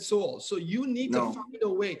that fits all. So you need to find a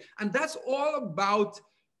way. And that's all about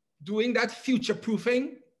doing that future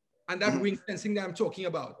proofing and that ring fencing that I'm talking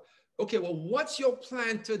about. Okay, well, what's your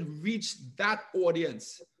plan to reach that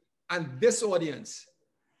audience and this audience?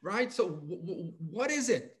 Right. So what is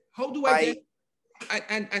it? How do I get?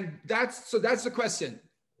 And that's the question.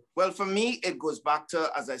 Well, for me, it goes back to,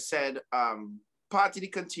 as I said, part of the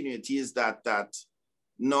continuity is that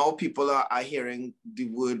now people are hearing the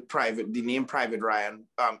word private, the name Private Ryan.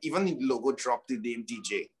 Even the logo dropped the name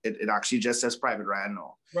DJ. It actually just says Private Ryan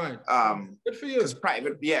now. Right. Good for you. Because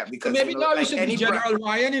private, yeah. Because so maybe now you should be General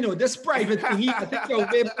Ryan. This private thingy. I think you're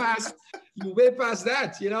way past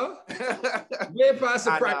that. Way past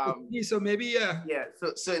the private thingy. So maybe yeah.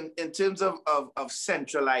 So in terms of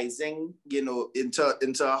centralizing,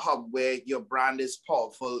 into a hub where your brand is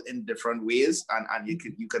powerful in different ways, and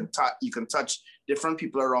you can touch different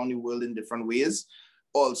people around the world in different ways.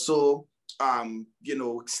 Also,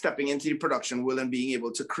 stepping into the production world and being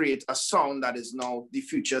able to create a sound that is now the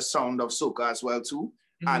future sound of soca as well too,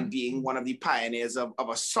 and being one of the pioneers of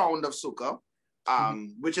a sound of soca,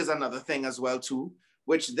 which is another thing as well too,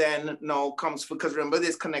 which then now comes, because remember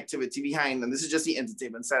there's connectivity behind, and this is just the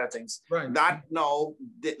entertainment side of things. Right. That now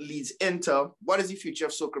leads into what is the future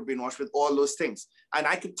of Soca Brainwash with all those things, and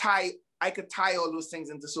I could tie all those things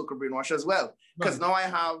into Soca Brainwash as well, because now I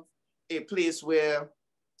have a place where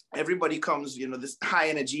everybody comes, this high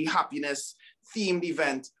energy, happiness themed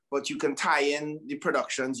event, but you can tie in the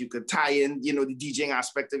productions, you could tie in, the DJing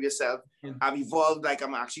aspect of yourself. I've evolved, like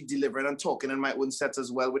I'm actually delivering and talking in my own sets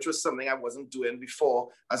as well, which was something I wasn't doing before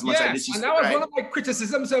as much. And that was one of my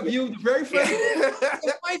criticisms of you, the very first.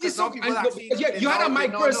 Why is this so? You had a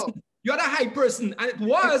mic person, you had a hype person, and it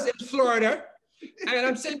was in Florida. And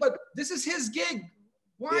I'm saying, but this is his gig.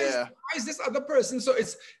 Why is this other person? So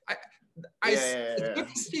it's it's good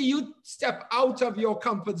to see you step out of your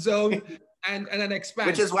comfort zone and then expand.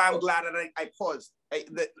 Which is why I'm glad that I paused.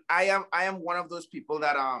 I am one of those people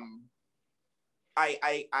that I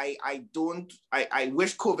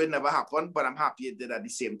wish COVID never happened, but I'm happy it did at the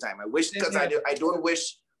same time. I wish, because I don't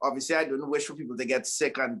wish for people to get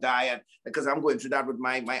sick and die, and because I'm going through that with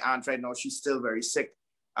my aunt right now. She's still very sick.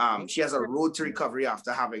 She has a road to recovery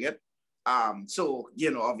after having it. So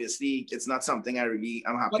obviously it's not something I really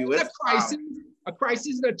am happy with. A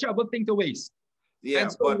crisis is a trouble thing to waste. Yeah,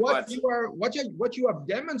 and so what you have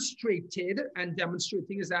demonstrated and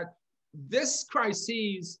demonstrating is that this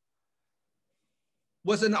crisis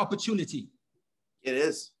was an opportunity. It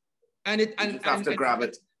is. And you have to grab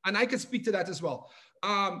it. And I can speak to that as well.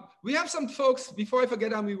 We have some folks, before I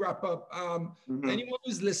forget and we wrap up, anyone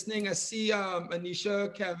who's listening, I see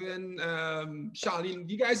Anisha, Kevin, Charlene,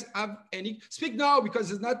 do you guys have any, speak now,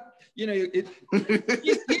 because it's not, he's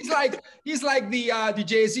like the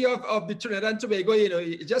Jay-Z of the Trinidad and Tobago,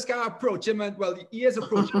 you just can't approach him, and well, he is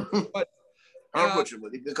approachable, but approachable,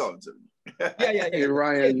 you can call him. Yeah. Hey,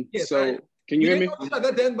 Ryan, so can you hear me?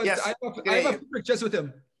 Then, but yes, I have a few pictures with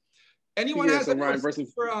him. Anyone has so Ryan, first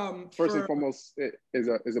and foremost, it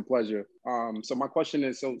is a pleasure. So my question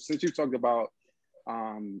is, so since you talked about,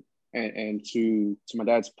 and to my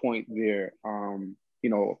dad's point there,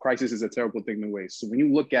 crisis is a terrible thing to waste. So when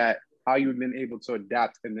you look at how you've been able to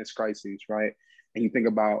adapt in this crisis, right? and you think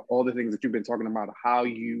about all the things that you've been talking about, how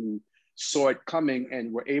you saw it coming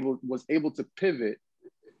and was able to pivot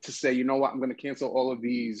to say, you know what, I'm going to cancel all of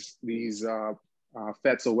these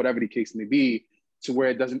fets or whatever the case may be, to where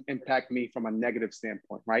it doesn't impact me from a negative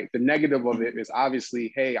standpoint, right? The negative of it is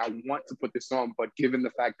obviously, hey, I want to put this on, but given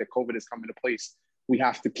the fact that COVID has come into place, we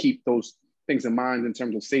have to keep those things in mind in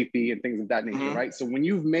terms of safety and things of that nature, right? So when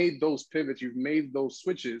you've made those pivots, you've made those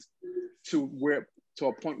switches to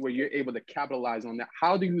a point where you're able to capitalize on that,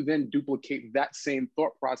 how do you then duplicate that same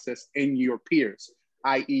thought process in your peers,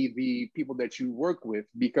 i.e. the people that you work with?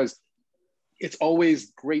 Because it's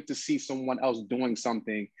always great to see someone else doing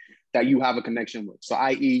something that you have a connection with. So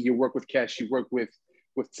i.e. you work with Kesh, you work with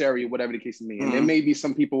Terry, whatever the case may be. And there may be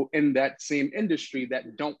some people in that same industry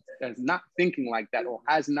that's not thinking like that, or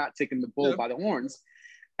has not taken the bull by the horns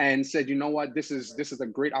and said, you know what, this is a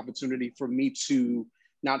great opportunity for me to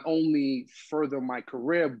not only further my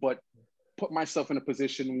career, but put myself in a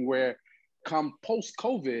position where come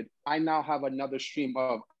post-COVID, I now have another stream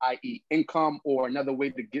of, i.e. income, or another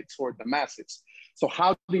way to get toward the masses. So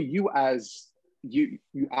how do you, as you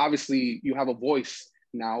obviously, you have a voice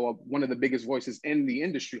now, one of the biggest voices in the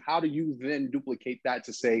industry, how do you then duplicate that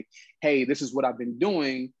to say, hey, this is what I've been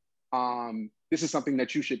doing, this is something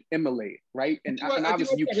that you should emulate, right? And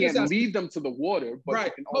obviously you can't lead them to the water, but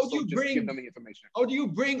you can also give them the information. How do you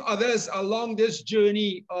bring others along this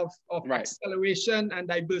journey of acceleration and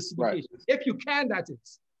diversification? If you can, that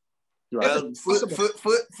is. Well,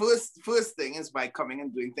 first thing is by coming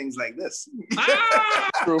and doing things like this.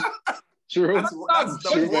 True. That's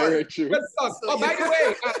very true. So, by the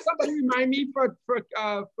way, somebody remind me for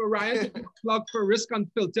Ryan to plug for Risk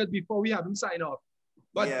Unfiltered before we have him sign off.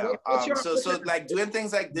 But yeah, so like doing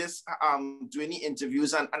things like this, doing the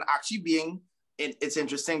interviews and actually being, it's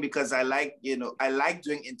interesting because I like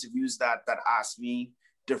doing interviews that ask me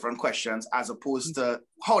different questions as opposed to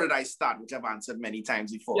how did I start, which I've answered many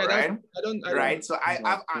times before, right? Right. So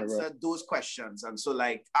I've answered those questions, and so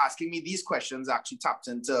like asking me these questions actually tapped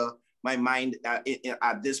into my mind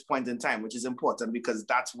at this point in time, which is important because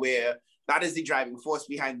that is the driving force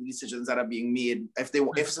behind the decisions that are being made.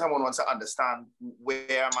 If someone wants to understand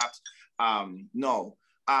where I'm at,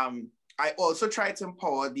 I also try to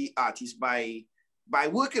empower the artists by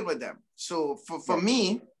working with them. So for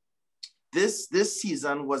me, this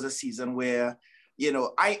season was a season where,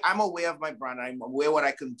 I'm aware of my brand, I'm aware what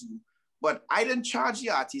I can do, but I didn't charge the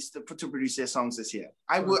artists to produce their songs this year.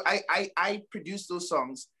 I produced those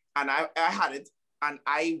songs and I had it, and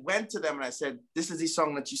I went to them and I said, this is the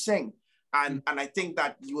song that you sing. And I think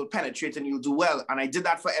that you will penetrate and you'll do well. And I did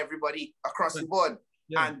that for everybody across the board.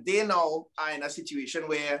 Yeah. And they now are in a situation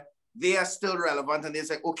where they are still relevant, and they're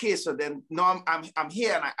like, okay, so then now I'm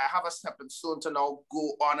here and I have a stepping stone to now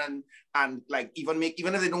go on and like even if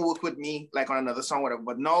they don't work with me like on another song, whatever,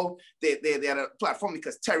 but now they're at a platform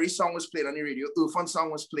because Terry's song was played on the radio, Irfan's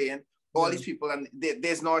song was playing, all these people, and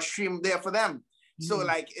there's no stream there for them. So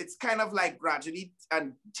like, it's kind of like gradually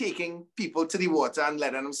and taking people to the water and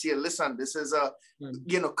letting them see, listen, this is a,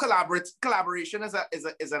 collaboration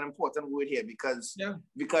is an important word here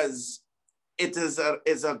because it is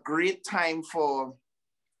a great time for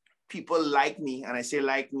people like me. And I say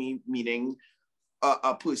like me, meaning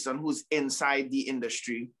a person who's inside the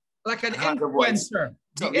industry. Like an influencer.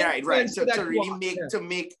 To really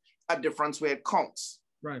make a difference where it counts.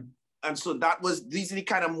 Right. And so these are the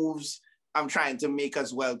kind of moves I'm trying to make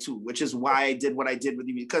as well too, which is why I did what I did with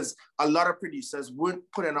the music, because a lot of producers weren't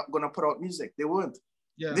going to put out music. They weren't.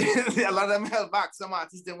 Yeah. A lot of them held back. Some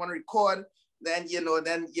artists didn't want to record. Then it's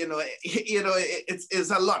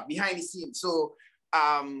a lot behind the scenes. So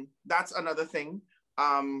that's another thing.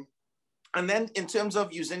 And then in terms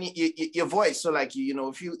of using your voice, so like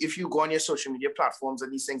if you go on your social media platforms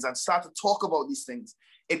and these things and start to talk about these things,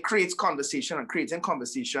 it creates conversation, and creating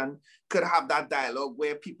conversation could have that dialogue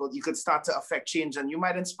where you could start to affect change, and you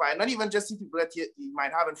might inspire not even just the people that you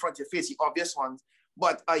might have in front of your face, the obvious ones,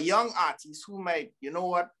 but a young artist who might,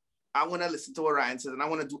 I want to listen to what Ryan says and I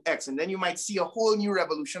want to do X. And then you might see a whole new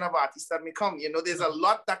revolution of artists that may come. There's a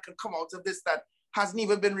lot that could come out of this that hasn't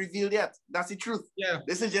even been revealed yet. That's the truth. Yeah.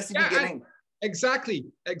 This is just the beginning. Exactly.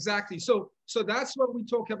 So that's what we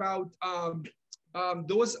talk about,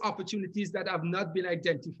 those opportunities that have not been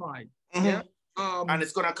identified. Mm-hmm. Yeah. And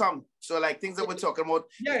it's gonna come. So like things that we're talking about,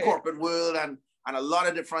 the corporate world and a lot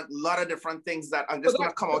of different things that are just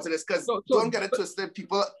gonna come out of this. Because don't get it twisted,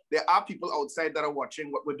 there are people outside that are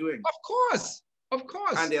watching what we're doing. Of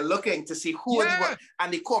course. And they're looking to see who is what.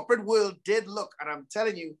 And the corporate world did look, and I'm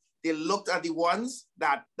telling you, they looked at the ones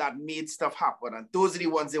that made stuff happen, and those are the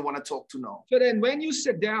ones they want to talk to now. So then when you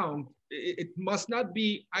sit down, it must not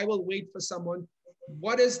be, I will wait for someone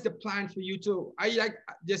what is the plan for you to,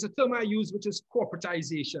 there's a term I use, which is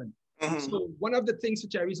corporatization. So one of the things for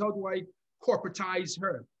Cherry is how do I corporatize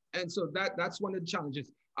her? And so that's one of the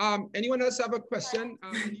challenges. Anyone else have a question?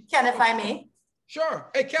 Ken, if I may? Sure.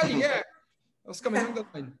 Hey, Kelly, yeah. I was coming on the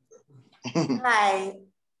line. Hi.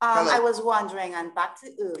 I was wondering, and back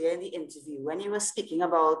to earlier in the interview, when you were speaking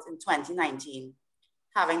about in 2019,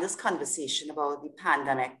 having this conversation about the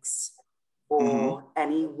pandemics or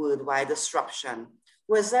any worldwide disruption,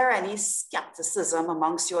 was there any skepticism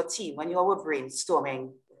amongst your team when you all were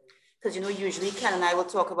brainstorming? Because, you know, usually Ken and I will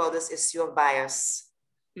talk about this issue of bias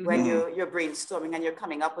when you're brainstorming and you're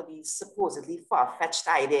coming up with these supposedly far-fetched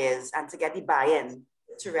ideas, and to get the buy-in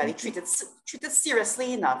to really treat it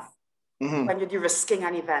seriously enough when you're de-risking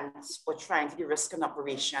an event or trying to de-risk an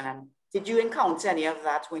operation. And did you encounter any of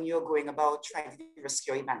that when you're going about trying to de-risk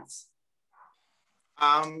your events?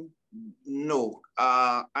 No,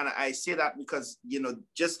 and I say that because, you know,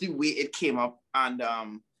 just the way it came up, and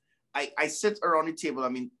I sit around the table. I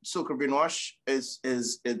mean, Soca Brainwash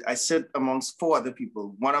I sit amongst 4 other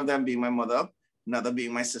people, one of them being my mother, another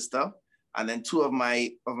being my sister, and then 2 of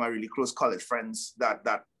my really close college friends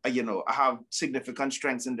that you know, have significant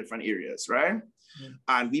strengths in different areas, right?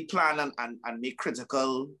 And we plan and make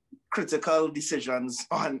critical decisions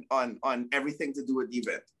on everything to do with the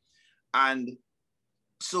event. And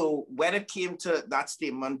so when it came to that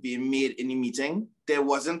statement being made in the meeting, there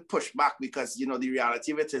wasn't pushback, because, you know, the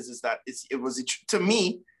reality of it is that it was to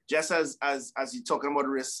me, just as you're talking about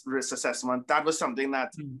risk assessment, that was something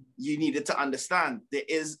that you needed to understand.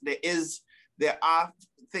 There are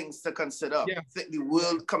things to consider. Yeah. The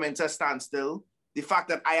world coming to a standstill. The fact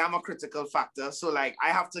that I am a critical factor, so like I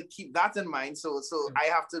have to keep that in mind. So I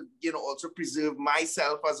have to, you know, also preserve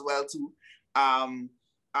myself as well too.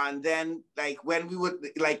 And then, like, when we would,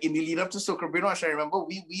 like, in the lead up to Soca Brainwash, I remember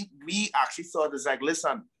we actually thought, it's like,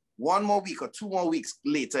 listen, 1 more week or 2 more weeks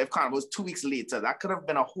later, if Carnival was 2 weeks later, that could have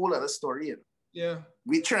been a whole other story. You know?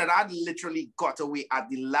 Yeah. Trinidad literally got away at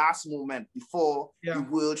the last moment before the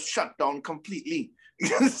world shut down completely.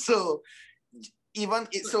 So even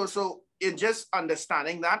so it just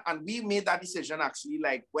understanding that, and we made that decision actually,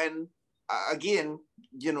 like, when again,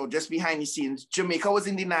 you know, just behind the scenes, Jamaica was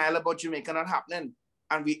in denial about Jamaica not happening.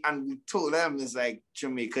 And we told them, it's like,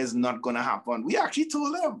 Jamaica is not going to happen. We actually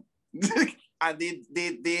told them. And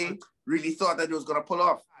they really thought that it was going to pull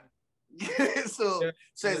off. So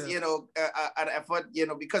it's, you know, an effort, you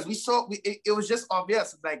know, because we saw, it was just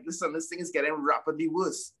obvious, like, listen, this thing is getting rapidly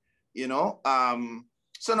worse, you know?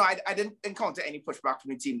 So no, I didn't encounter any pushback from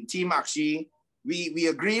the team. The team actually, we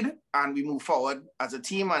agreed and we moved forward as a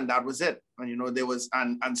team, and that was it. And, you know, there was,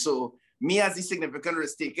 and so, me as the significant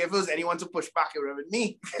risk taker, if it was anyone to push back, it would have been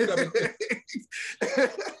me.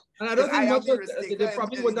 And I don't think they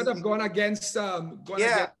probably would not have gone against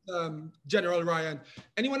General Ryan.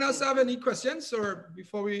 Anyone else have any questions, or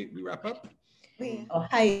before we wrap up? Oh,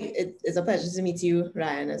 hi, it's a pleasure to meet you,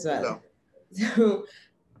 Ryan, as well. Hello. So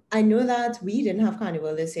I know that we didn't have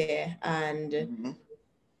Carnival this year, and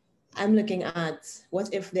I'm looking at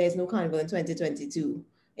what if there's no Carnival in 2022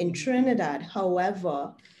 in Trinidad.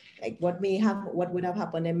 However, like what would have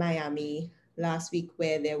happened in Miami last week,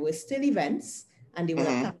 where there were still events and they would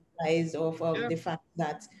have capitalized off of the fact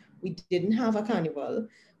that we didn't have a carnival.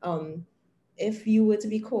 If you were to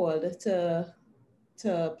be called to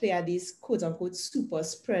play at these quote unquote super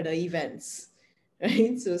spreader events,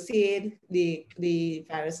 right? So say the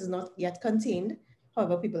virus is not yet contained,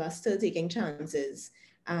 however, people are still taking chances,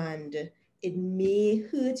 and it may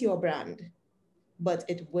hurt your brand, but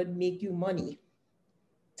it would make you money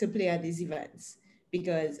to play at these events,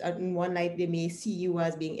 because in one light they may see you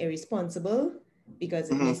as being irresponsible because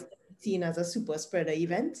it may be seen as a super spreader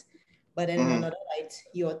event, but in another light,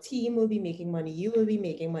 your team will be making money, you will be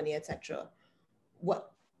making money, etc. What's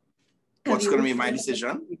going to be my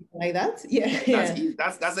decision? Like that? Yeah.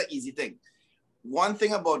 That's an easy thing. One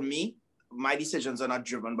thing about me, my decisions are not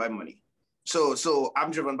driven by money. So I'm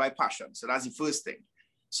driven by passion. So that's the first thing.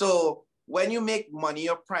 So when you make money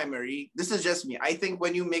your primary, this is just me. I think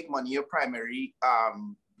when you make money your primary,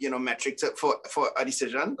 you know, metric for a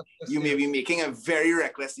decision, you may be making a very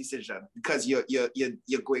reckless decision because you're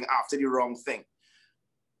going after the wrong thing.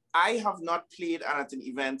 I have not played at an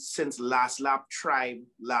event since Last Lap Tribe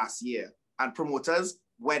last year, and promoters,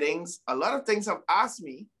 weddings, a lot of things have asked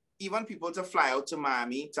me, even people to fly out to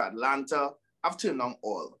Miami, to Atlanta. I've turned down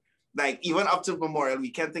all. Like, even up to Memorial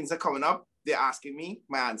Weekend, things are coming up. They're asking me,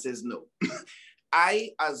 my answer is no. I,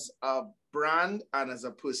 as a brand and as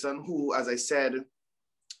a person who, as I said,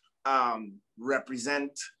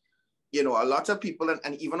 represent you know, a lot of people,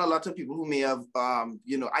 and even a lot of people who may have,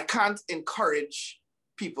 you know, I can't encourage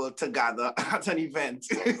people to gather at an event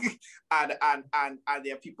and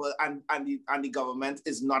there are people and the government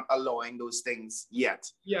is not allowing those things yet.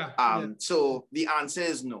 So the answer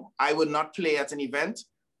is no. I would not play at an event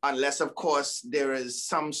unless, of course, there is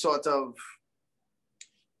some sort of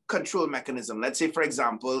control mechanism. Let's say, for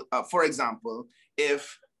example,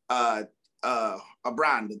 if a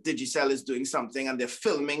brand, Digicel, is doing something and they're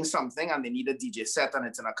filming something and they need a DJ set and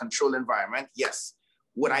it's in a controlled environment, yes.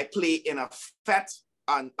 Would I play in a fete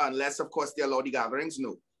unless, of course, they allow the gatherings?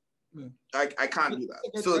 No. Yeah. I can't do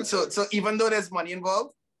that. So even though there's money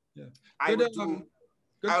involved, I would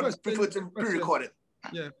prefer to pre-record it.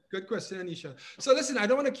 Yeah, good question, Anisha. So listen, I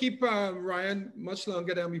don't want to keep Ryan much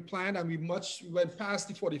longer than we planned, and we went past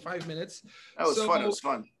the 45 minutes. That was fun. It was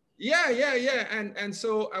fun. Yeah. And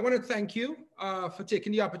so I want to thank you for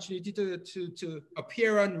taking the opportunity to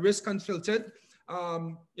appear on Risk Unfiltered.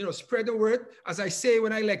 You know, spread the word. As I say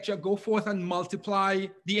when I lecture, go forth and multiply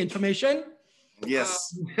the information.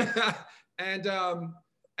 Yes. And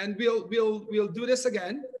we'll do this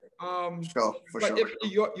again. Sure. If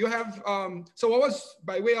you have, so what was,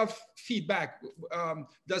 by way of feedback,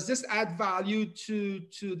 does this add value to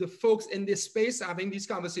the folks in this space having this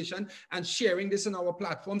conversation and sharing this on our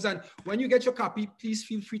platforms? And when you get your copy, please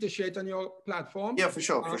feel free to share it on your platform. Yeah, for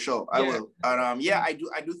sure. I will. And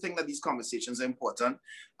I do think that these conversations are important.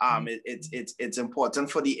 It's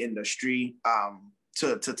important for the industry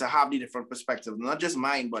to have the different perspectives, not just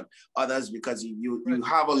mine, but others, because you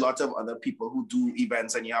have a lot of other people who do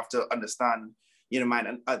events, and you have to understand, you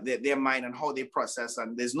know, their mind and how they process.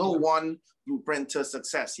 And there's no one blueprint to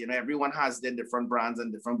success. You know, everyone has their different brands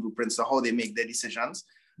and different blueprints to how they make their decisions.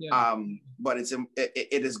 But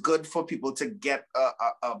it is good for people to get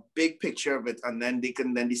a big picture of it, and then they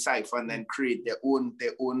can then decipher and then create their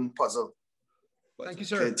own puzzle. Thank you,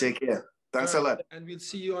 sir. Take care. Thanks a lot. And we'll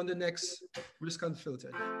see you on the next Risk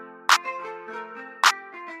Unfiltered.